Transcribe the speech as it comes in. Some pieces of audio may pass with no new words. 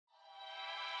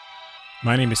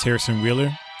My name is Harrison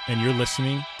Wheeler, and you're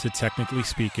listening to Technically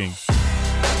Speaking.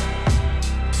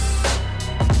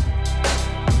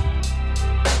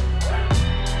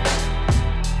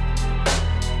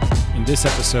 In this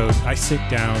episode, I sit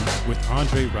down with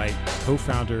Andre Wright,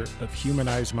 co-founder of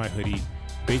Humanize My Hoodie,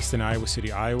 based in Iowa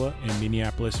City, Iowa, and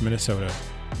Minneapolis, Minnesota.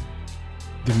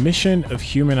 The mission of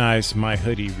Humanize My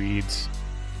Hoodie reads,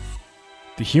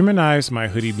 the Humanize My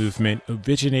Hoodie movement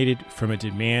originated from a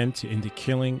demand to end the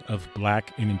killing of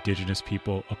Black and Indigenous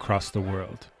people across the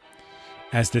world.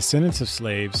 As descendants of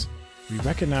slaves, we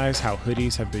recognize how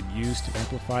hoodies have been used to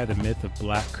amplify the myth of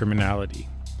Black criminality.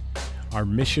 Our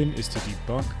mission is to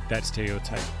debunk that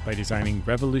stereotype by designing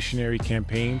revolutionary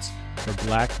campaigns for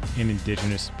Black and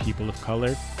Indigenous people of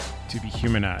color to be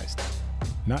humanized,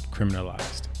 not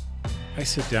criminalized. I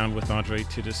sit down with Andre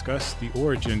to discuss the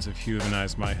origins of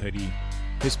Humanize My Hoodie,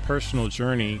 his personal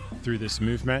journey through this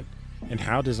movement, and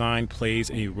how design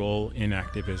plays a role in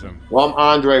activism. Well, I'm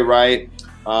Andre Wright,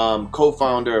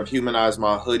 co-founder of Humanize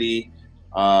My Hoodie,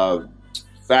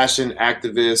 fashion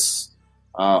activist,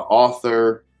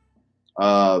 author,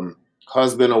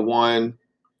 husband of one,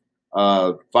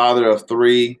 father of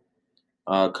three,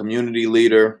 community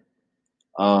leader,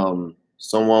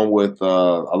 someone with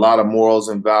a lot of morals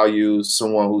and values,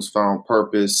 someone who's found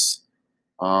purpose,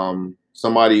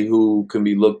 somebody who can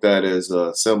be looked at as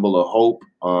a symbol of hope,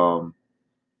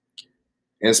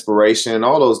 inspiration,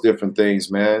 all those different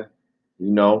things, man. You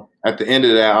know, at the end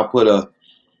of that, I put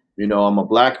I'm a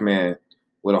Black man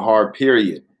with a hard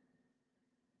period,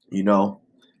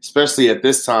 especially at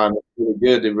this time. It's really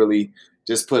good to really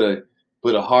just put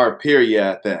a hard period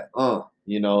at that.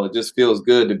 It just feels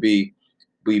good to be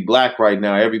Black right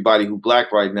now. Everybody who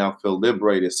Black right now feel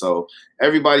liberated. So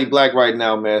everybody Black right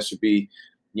now, man, should be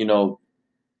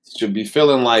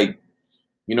feeling like,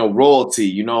 royalty,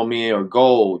 you know what I mean, or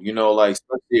gold, like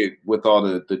especially with all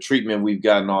the treatment we've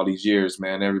gotten all these years,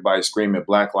 man. Everybody's screaming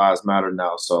Black Lives Matter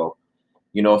now. So,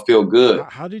 feel good.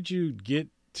 How did you get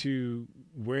to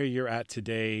where you're at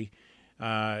today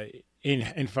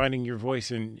in finding your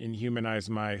voice in Humanize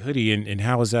My Hoodie, and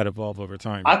how has that evolved over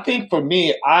time? I think for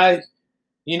me, I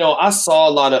saw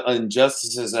a lot of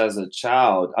injustices as a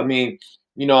child. I mean,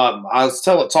 I was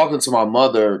talking to my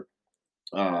mother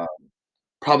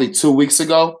probably 2 weeks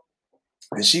ago,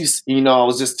 and she's, I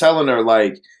was just telling her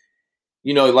like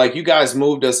you guys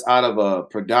moved us out of a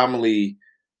predominantly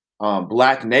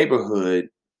Black neighborhood,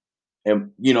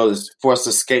 and for us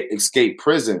to escape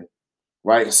prison,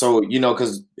 right? So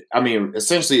because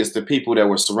essentially it's the people that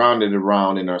we're surrounded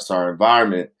around in our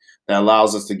environment that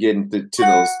allows us to get into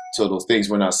those things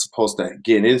we're not supposed to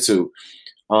get into.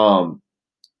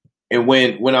 And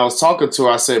when I was talking to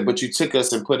her, I said, but you took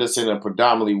us and put us in a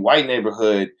predominantly white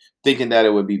neighborhood thinking that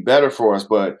it would be better for us,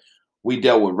 but we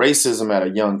dealt with racism at a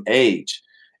young age.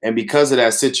 And because of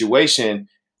that situation,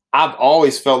 I've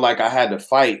always felt like I had to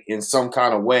fight in some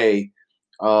kind of way,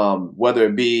 whether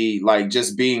it be like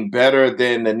just being better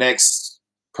than the next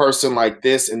person like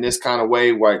this in this kind of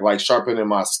way, like sharpening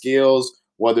my skills,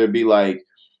 whether it be like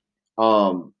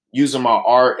using my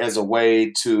art as a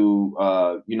way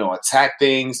to, attack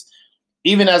things.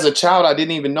 Even as a child, I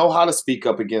didn't even know how to speak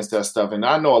up against that stuff. And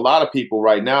I know a lot of people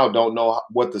right now don't know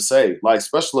what to say, like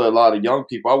especially a lot of young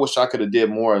people. I wish I could have did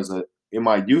more in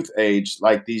my youth age,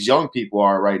 like these young people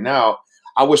are right now.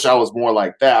 I wish I was more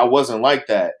like that. I wasn't like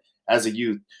that as a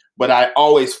youth, but I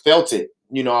always felt it.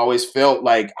 I always felt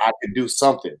like I could do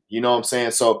something, you know what I'm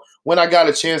saying? So when I got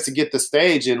a chance to get the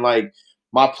stage and like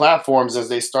my platforms, as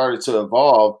they started to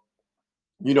evolve,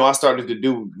 I started to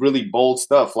do really bold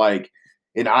stuff. Like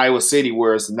in Iowa City,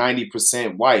 where it's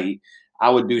 90% white, I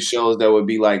would do shows that would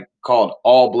be like called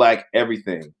All Black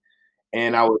Everything.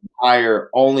 And I would hire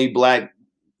only Black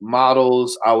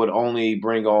models. I would only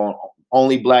bring on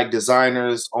only Black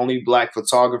designers, only Black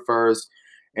photographers.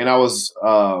 And I was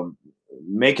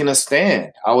making a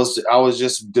stand. I was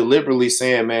just deliberately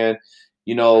saying, man,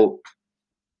 on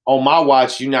my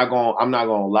watch, I'm not going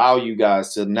to allow you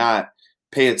guys to not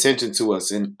pay attention to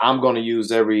us. And I'm going to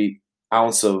use every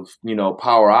ounce of,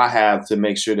 power I have to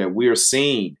make sure that we're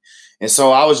seen. And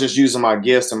so I was just using my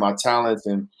gifts and my talents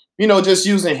and, just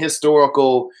using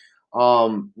historical,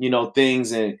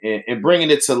 things and bringing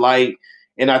it to light.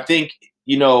 And I think,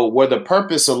 where the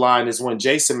purpose aligned is when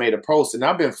Jason made a post, and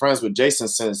I've been friends with Jason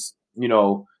since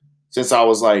I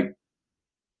was like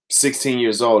 16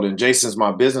 years old. And Jason's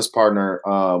my business partner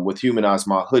with Humanize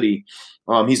My Hoodie.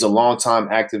 He's a longtime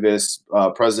activist,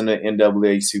 president,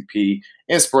 NAACP,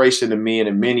 inspiration to me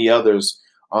and many others,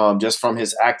 just from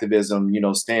his activism,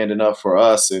 standing up for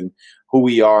us and who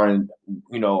we are and,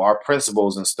 our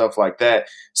principles and stuff like that.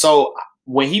 So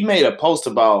when he made a post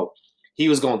about he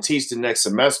was going to teach the next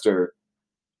semester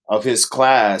of his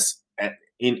class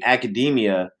in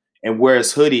academia and wear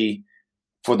his hoodie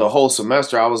for the whole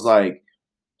semester. I was like,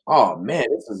 oh man,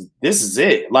 this is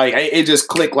it. Like it just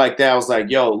clicked like that. I was like,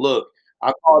 yo, look,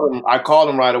 I called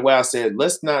him right away. I said,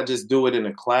 let's not just do it in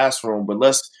a classroom, but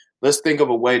let's think of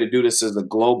a way to do this as a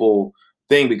global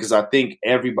thing, because I think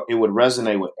it would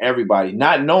resonate with everybody,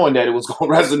 not knowing that it was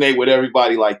going to resonate with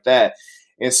everybody like that.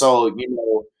 And so,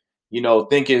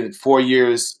 thinking 4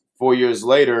 years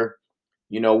later,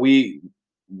 we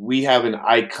have an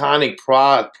iconic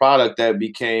product that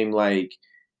became like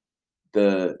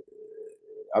the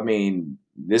I mean,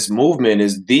 this movement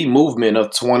is the movement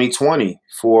of 2020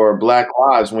 for Black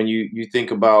lives. When you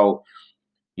think about,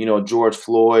 George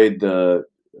Floyd, the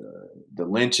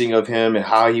lynching of him and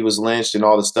how he was lynched and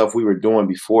all the stuff we were doing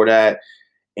before that.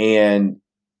 And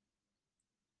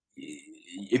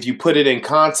if you put it in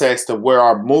context of where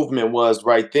our movement was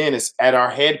right then, it's at our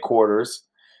headquarters.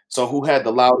 So who had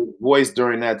the loudest voice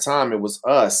during that time? It was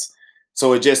us.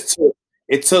 So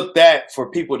it took that for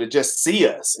people to just see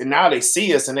us. And now they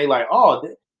see us and they like, oh,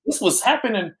 this was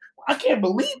happening. I can't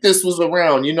believe this was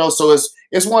around, So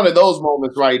it's one of those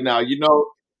moments right now,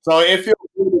 So it feels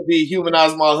good to be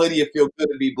Humanize My Hoodie. It feels good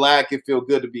to be Black. It feels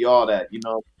good to be all that,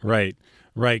 Right.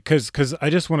 Right, because I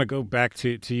just want to go back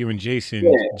to you and Jason.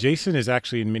 Yeah. Jason is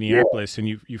actually in Minneapolis, and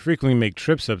you frequently make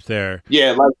trips up there.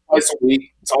 Yeah, like twice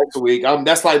a week.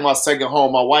 That's like my second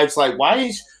home. My wife's like, why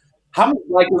is how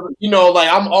like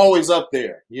I'm always up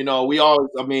there. We always.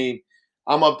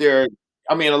 I'm up there.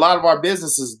 A lot of our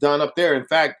business is done up there. In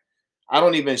fact, I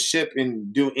don't even ship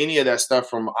and do any of that stuff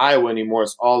from Iowa anymore.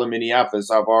 It's all in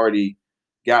Minneapolis. I've already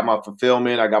got my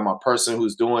fulfillment. I got my person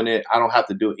who's doing it. I don't have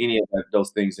to do any of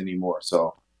those things anymore.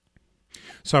 So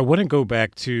I want to go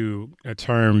back to a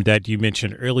term that you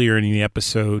mentioned earlier in the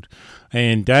episode,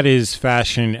 and that is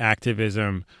fashion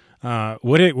activism.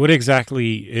 What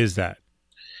exactly is that?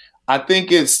 I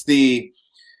think it's it's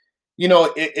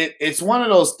one of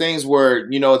those things where,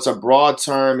 it's a broad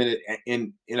term.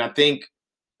 And I think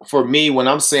for me, when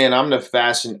I'm saying I'm the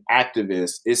fashion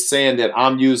activist, it's saying that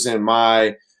I'm using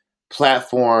my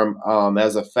platform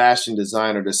as a fashion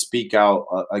designer to speak out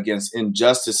against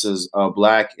injustices of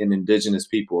Black and Indigenous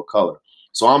people of color.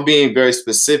 So I'm being very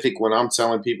specific when I'm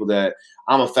telling people that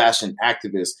I'm a fashion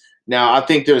activist. Now, I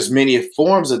think there's many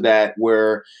forms of that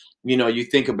where, you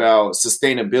think about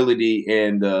sustainability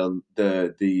and the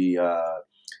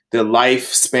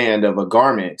lifespan of a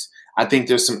garment. I think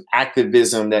there's some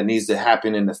activism that needs to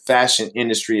happen in the fashion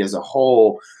industry as a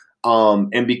whole.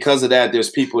 And because of that,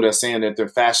 there's people that are saying that they're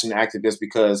fashion activists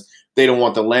because they don't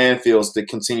want the landfills to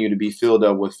continue to be filled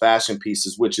up with fashion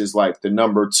pieces, which is like the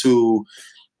number 2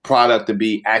 product to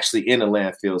be actually in a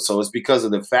landfill. So it's because of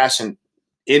the fashion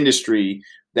industry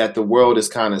that the world is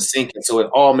kind of sinking. So it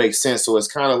all makes sense. So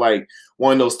it's kind of like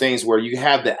one of those things where you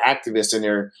have the activists and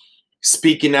they're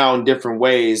speaking out in different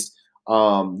ways,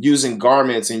 using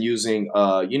garments and using,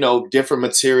 different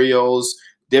materials,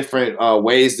 different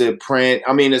ways to print.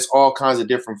 It's all kinds of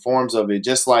different forms of it.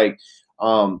 Just like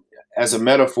as a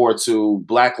metaphor to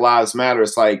Black Lives Matter,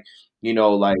 it's like,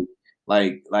 like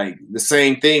the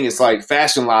same thing. It's like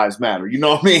fashion lives matter. You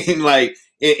know what I mean? Like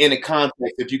in a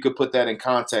context, if you could put that in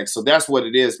context. So that's what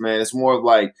it is, man. It's more of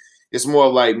like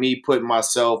me putting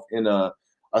myself in a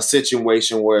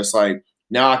situation where it's like,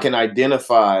 now I can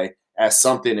identify as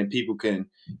something and people can,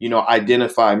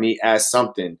 identify me as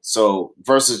something. So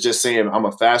versus just saying I'm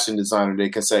a fashion designer, they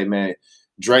can say, man,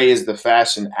 Dre is the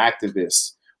fashion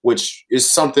activist, which is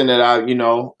something that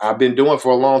I've been doing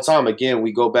for a long time. Again,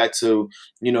 we go back to,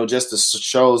 just the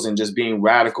shows and just being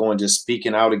radical and just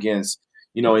speaking out against,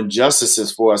 injustices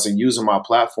for us and using my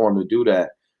platform to do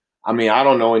that. I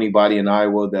don't know anybody in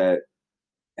Iowa that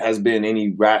has been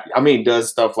does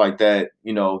stuff like that.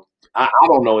 I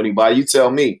don't know anybody. You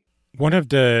tell me. One of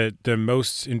the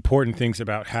most important things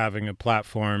about having a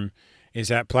platform is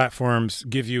that platforms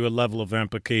give you a level of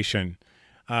amplification.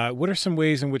 What are some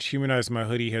ways in which Humanize My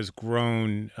Hoodie has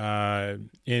grown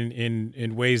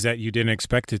in ways that you didn't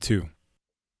expect it to?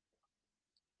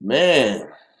 Man,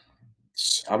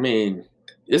 I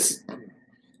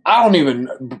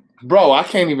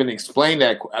can't even explain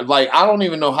that. Like, I don't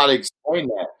even know how to explain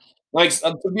that. Like,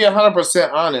 to be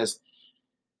 100% honest,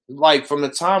 like from the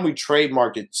time we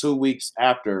trademarked it 2 weeks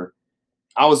after,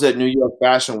 I was at New York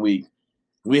Fashion Week.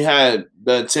 We had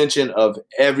the attention of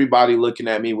everybody looking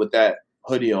at me with that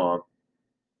hoodie on.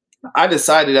 I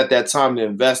decided at that time to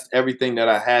invest everything that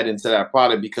I had into that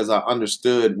product because I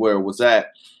understood where it was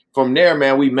at. From there,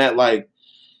 man, we met like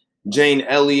Jane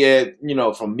Elliott,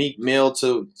 from Meek Mill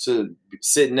to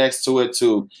sit next to it,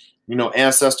 to,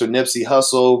 Ancestor Nipsey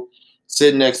Hussle,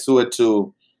 sitting next to it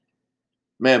to,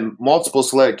 man, multiple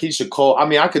select Keisha Cole. I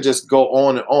mean, I could just go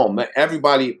on and on. Man,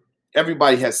 everybody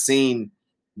has seen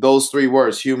those three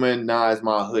words, humanize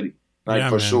my hoodie. Like, Yeah,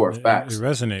 for man, sure, it facts.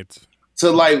 resonates.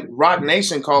 To like Rock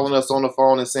Nation calling us on the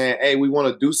phone and saying, hey, we want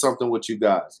to do something with you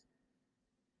guys.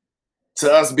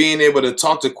 To us being able to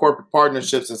talk to corporate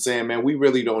partnerships and saying, man, we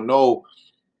really don't know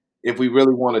if we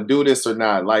really want to do this or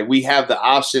not. Like, we have the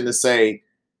option to say,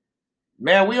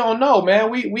 man, we don't know,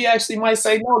 man. We actually might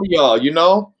say no to y'all, you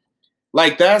know?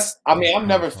 Like, that's, I mean, That's I've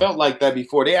never powerful. felt like that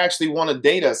before. They actually want to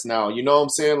date us now, you know what I'm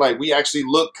saying? Like, we actually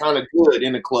look kind of good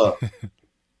in the club.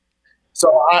 So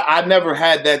I never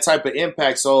had that type of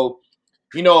impact. So,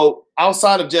 you know,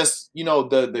 outside of just, you know,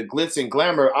 the glitz and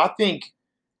glamour, I think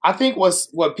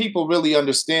what people really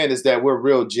understand is that we're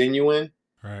real genuine.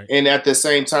 Right. And at the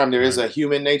same time, there is Right. a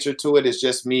human nature to it. It's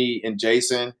just me and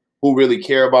Jason who really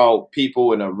care about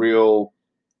people in a real,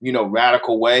 you know,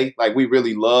 radical way. Like, we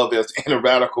really love it in a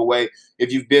radical way.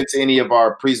 If you've been to any of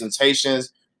our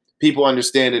presentations, people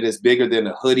understand that it's bigger than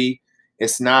a hoodie.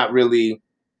 It's not really,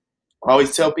 I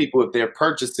always tell people, if they're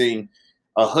purchasing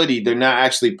a hoodie, they're not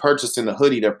actually purchasing a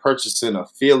hoodie. They're purchasing a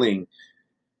feeling,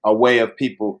 a way of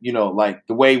people, you know, like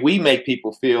the way we make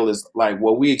people feel is like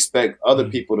what we expect other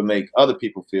Mm. people to make other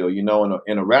people feel, you know,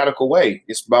 in a radical way.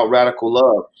 It's about radical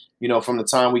love, you know, from the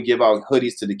time we give out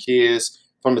hoodies to the kids,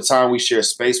 from the time we share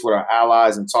space with our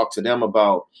allies and talk to them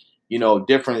about, you know,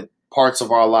 different parts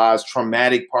of our lives,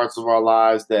 traumatic parts of our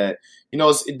lives that, you know,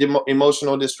 it's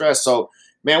emotional distress. So,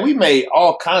 man, we made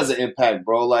all kinds of impact,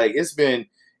 bro. Like, it's been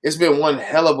one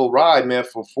hell of a ride, man,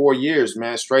 for 4 years,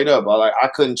 man, straight up. I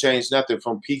couldn't change nothing,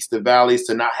 from peaks to valleys,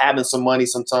 to not having some money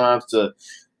sometimes, to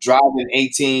driving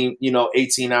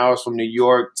 18 hours from New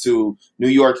York, to New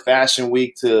York Fashion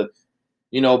Week, to,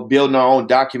 you know, building our own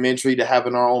documentary, to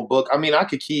having our own book. I mean, I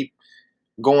could keep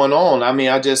going on. I mean,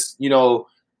 I just, you know,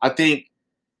 I think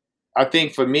I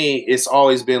think for me, it's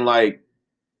always been like,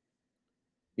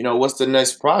 you know, what's the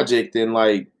next project? And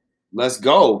like, let's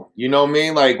go. You know what I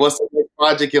mean? Like, what's the next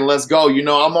project and let's go. You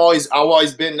know, I've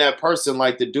always been that person,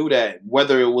 like, to do that.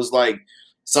 Whether it was like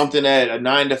something at a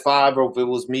 9 to 5, or if it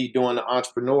was me doing the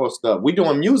entrepreneurial stuff. We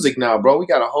doing music now, bro. We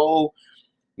got a whole,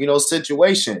 you know,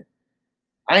 situation.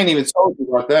 I ain't even told you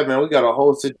about that, man. We got a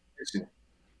whole situation.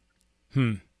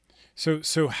 Hmm.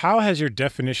 So how has your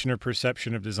definition or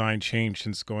perception of design changed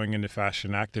since going into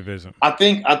fashion activism? I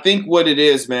think what it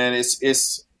is, man,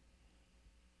 it's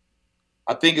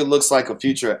I think it looks like a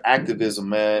future of activism,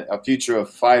 man, a future of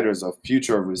fighters, a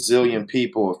future of resilient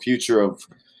people, a future of,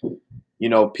 you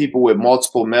know, people with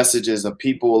multiple messages, a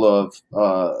people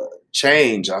of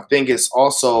change. I think it's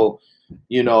also,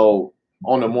 you know,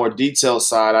 on a more detailed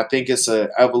side, I think it's an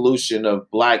evolution of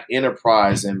Black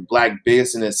enterprise and Black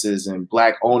businesses and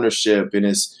Black ownership, and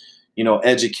it's, you know,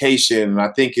 education. And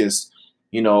I think it's,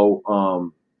 you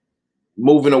know,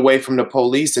 moving away from the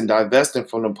police and divesting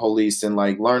from the police, and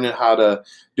like learning how to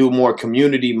do more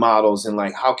community models, and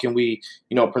like how can we,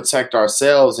 you know, protect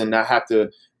ourselves and not have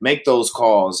to make those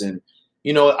calls. And,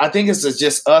 you know, I think it's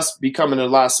just us becoming a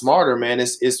lot smarter, man.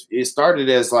 It started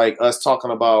as like us talking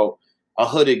about a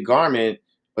hooded garment,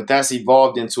 but that's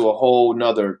evolved into a whole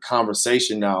nother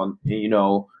conversation now. You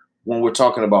know, when we're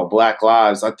talking about Black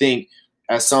lives, I think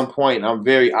at some point, I'm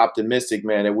very optimistic,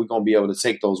 man, that we're gonna be able to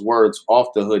take those words off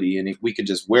the hoodie, and if we could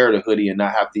just wear the hoodie and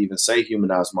not have to even say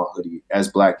 "humanize my hoodie" as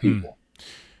Black Hmm. people.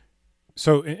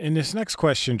 So in this next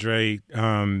question, Dre,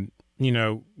 you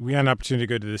know, we had an opportunity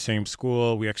to go to the same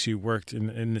school. We actually worked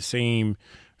in the same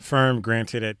firm,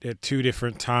 granted at two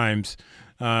different times.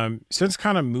 Since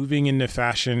kind of moving into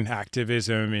fashion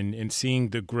activism and seeing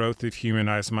the growth of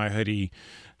Humanize My Hoodie,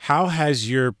 how has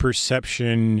your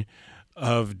perception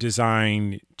of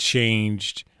design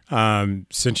changed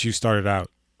since you started out?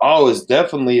 Oh, it's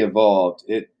definitely evolved.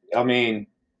 I mean,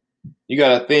 you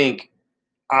got to think.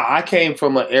 I came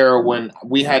from an era when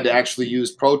we had to actually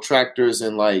use protractors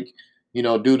and like, you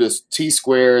know, do the T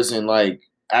squares and like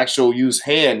actual use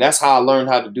hand. That's how I learned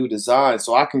how to do design.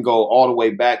 So I can go all the way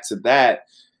back to that,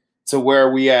 to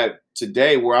where we at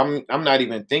today, where I'm not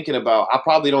even thinking about. I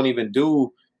probably don't even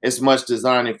do as much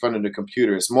design in front of the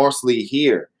computer. It's mostly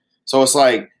here. So it's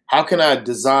like, how can I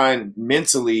design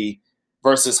mentally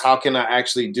versus how can I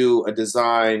actually do a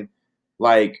design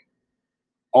like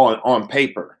on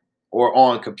paper or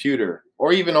on computer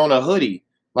or even on a hoodie?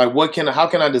 Like, how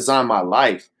can I design my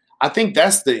life? I think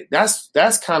that's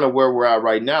kind of where we're at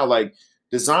right now. Like,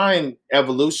 design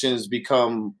evolutions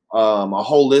become a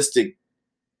holistic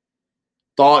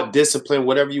thought discipline,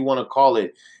 whatever you want to call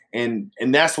it. And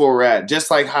that's where we're at.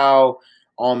 Just like how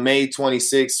on May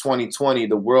 26, 2020,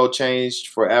 the world changed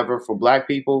forever for Black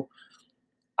people.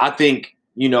 I think,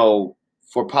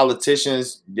 for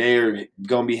politicians, they're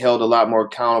going to be held a lot more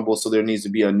accountable. So there needs to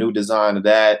be a new design of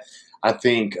that. I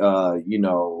think,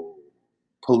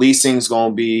 policing is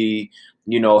going to be,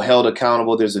 held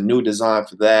accountable. There's a new design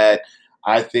for that.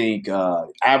 I think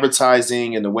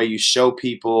advertising and the way you show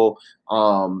people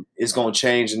is going to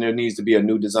change, and there needs to be a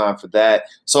new design for that.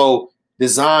 So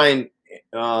design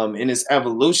in its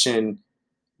evolution,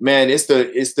 man, it's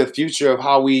the future of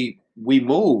how we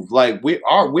move. Like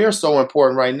we're so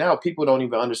important right now. People don't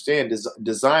even understand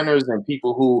designers and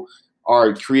people who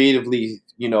are creatively,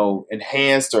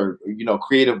 enhanced or,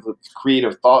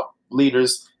 creative thought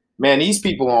leaders. Man, these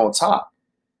people are on top.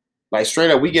 Like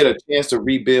straight up, we get a chance to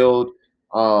rebuild.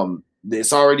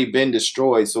 It's already been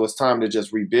destroyed, so it's time to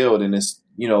just rebuild. And it's,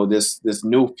 this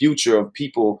new future of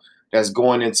people that's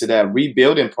going into that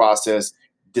rebuilding process.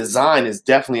 Design is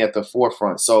definitely at the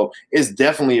forefront. So it's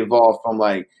definitely evolved from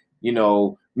like,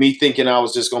 me thinking I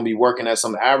was just going to be working at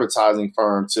some advertising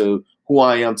firm to who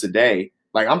I am today.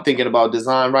 Like I'm thinking about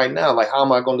design right now. Like how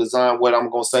am I going to design what I'm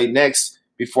going to say next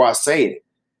before I say it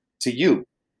to you?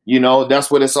 That's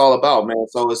what it's all about, man.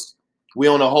 So we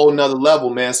on a whole nother level,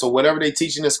 man. So whatever they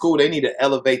teaching in school, they need to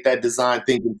elevate that design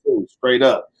thinking too, straight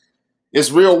up.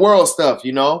 It's real world stuff,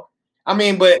 I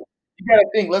mean, but you got to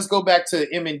think, let's go back to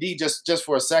M&D just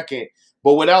for a second.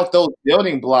 But without those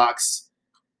building blocks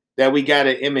that we got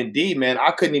at M&D, man,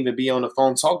 I couldn't even be on the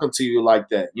phone talking to you like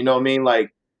that. You know what I mean?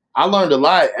 Like I learned a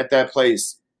lot at that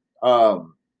place. A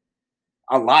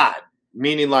lot.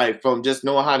 Meaning like from just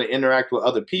knowing how to interact with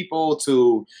other people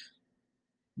to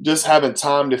just having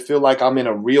time to feel like I'm in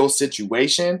a real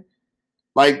situation.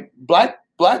 Like black,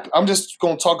 I'm just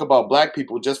going to talk about black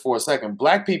people just for a second.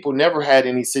 Black people never had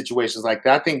any situations like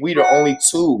that. I think we the only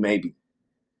two, maybe.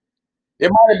 There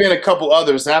might have been a couple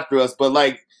others after us, but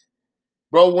like,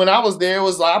 bro, when I was there, it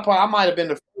was like I might have been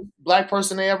the first black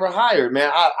person they ever hired, man.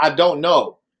 I don't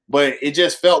know, but it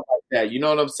just felt like that. You know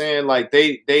what I'm saying? Like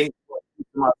they.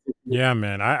 Yeah,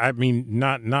 man. I mean,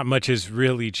 not much has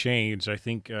really changed. I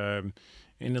think in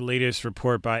the latest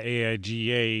report by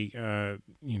AIGA,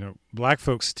 black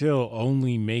folks still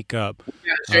only make up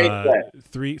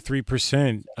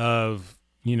 3% of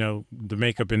the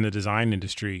makeup in the design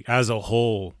industry as a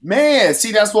whole. Man,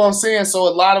 see, that's what I'm saying. So a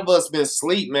lot of us been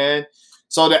asleep, man.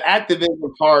 So the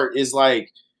activism part is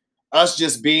like us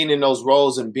just being in those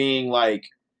roles and being like,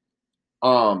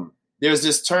 there's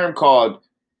this term called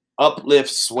uplift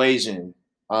suasion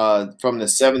from the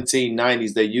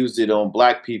 1790s. They used it on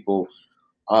black people,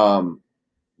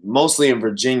 mostly in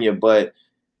Virginia, but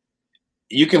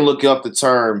you can look up the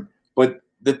term. But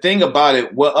the thing about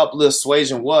it, what uplift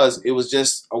suasion was, it was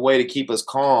just a way to keep us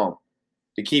calm,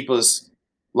 to keep us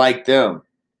like them,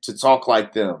 to talk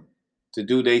like them, to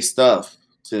do their stuff,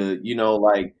 to,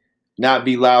 like not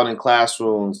be loud in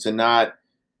classrooms, to not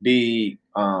be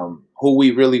who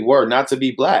we really were, not to be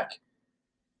black.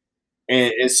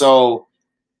 And so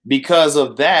because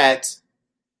of that,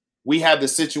 we have the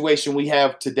situation we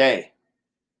have today.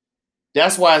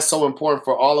 That's why it's so important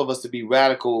for all of us to be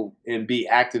radical and be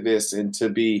activists and to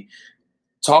be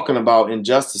talking about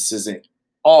injustices in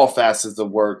all facets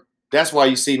of work. That's why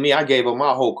you see me, I gave up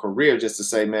my whole career just to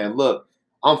say, man, look,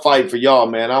 I'm fighting for y'all,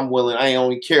 man. I'm willing. I ain't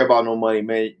only care about no money,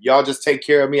 man. Y'all just take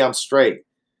care of me. I'm straight.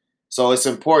 So it's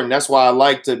important. That's why I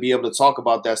like to be able to talk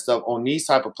about that stuff on these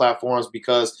type of platforms,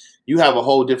 because you have a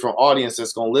whole different audience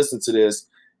that's going to listen to this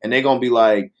and they're going to be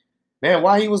like, man,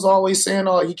 why he was always saying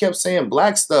he kept saying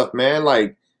black stuff, man.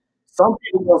 Like some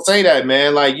people will say that,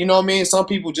 man. Like, you know what I mean? Some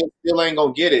people just still ain't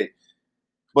going to get it.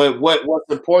 But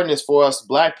what's important is for us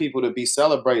black people to be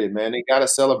celebrated, man. They got to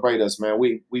celebrate us, man.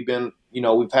 We've been,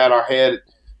 we've had our head,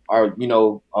 a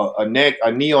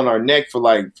knee on our neck for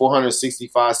like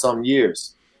 465 something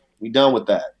years. We done with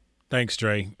that. Thanks,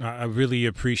 Dre. I really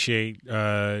appreciate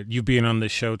you being on the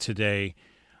show today.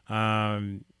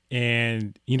 And,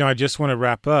 I just want to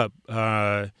wrap up. What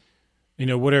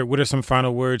are some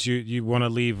final words you want to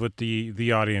leave with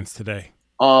the audience today?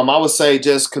 I would say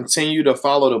just continue to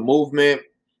follow the movement,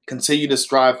 continue to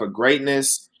strive for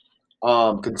greatness,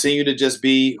 continue to just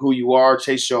be who you are,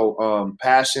 chase your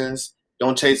passions,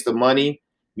 don't chase the money,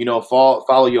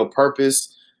 follow your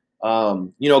purpose,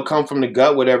 come from the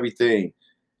gut with everything.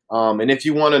 And if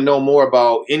you want to know more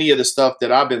about any of the stuff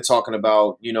that I've been talking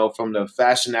about, from the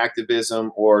fashion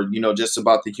activism or, just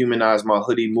about the Humanize My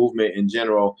Hoodie movement in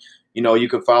general, you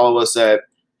can follow us at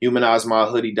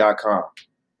humanizemyhoodie.com.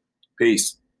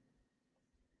 Peace.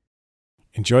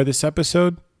 Enjoy this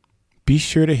episode? Be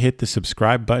sure to hit the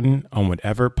subscribe button on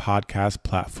whatever podcast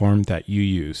platform that you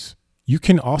use. You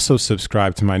can also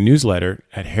subscribe to my newsletter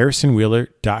at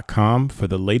harrisonwheeler.com for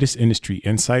the latest industry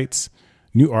insights,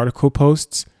 new article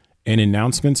posts, and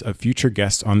announcements of future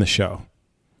guests on the show.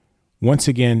 Once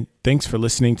again, thanks for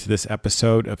listening to this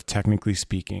episode of Technically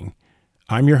Speaking.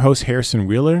 I'm your host, Harrison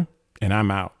Wheeler, and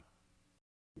I'm out.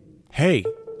 Hey,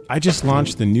 I just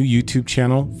launched the new YouTube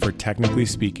channel for Technically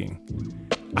Speaking.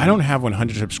 I don't have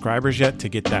 100 subscribers yet to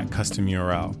get that custom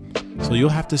URL, so you'll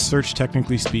have to search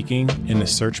Technically Speaking in the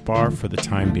search bar for the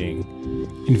time being.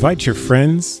 Invite your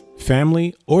friends,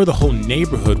 family, or the whole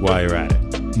neighborhood while you're at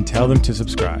it, and tell them to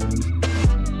subscribe.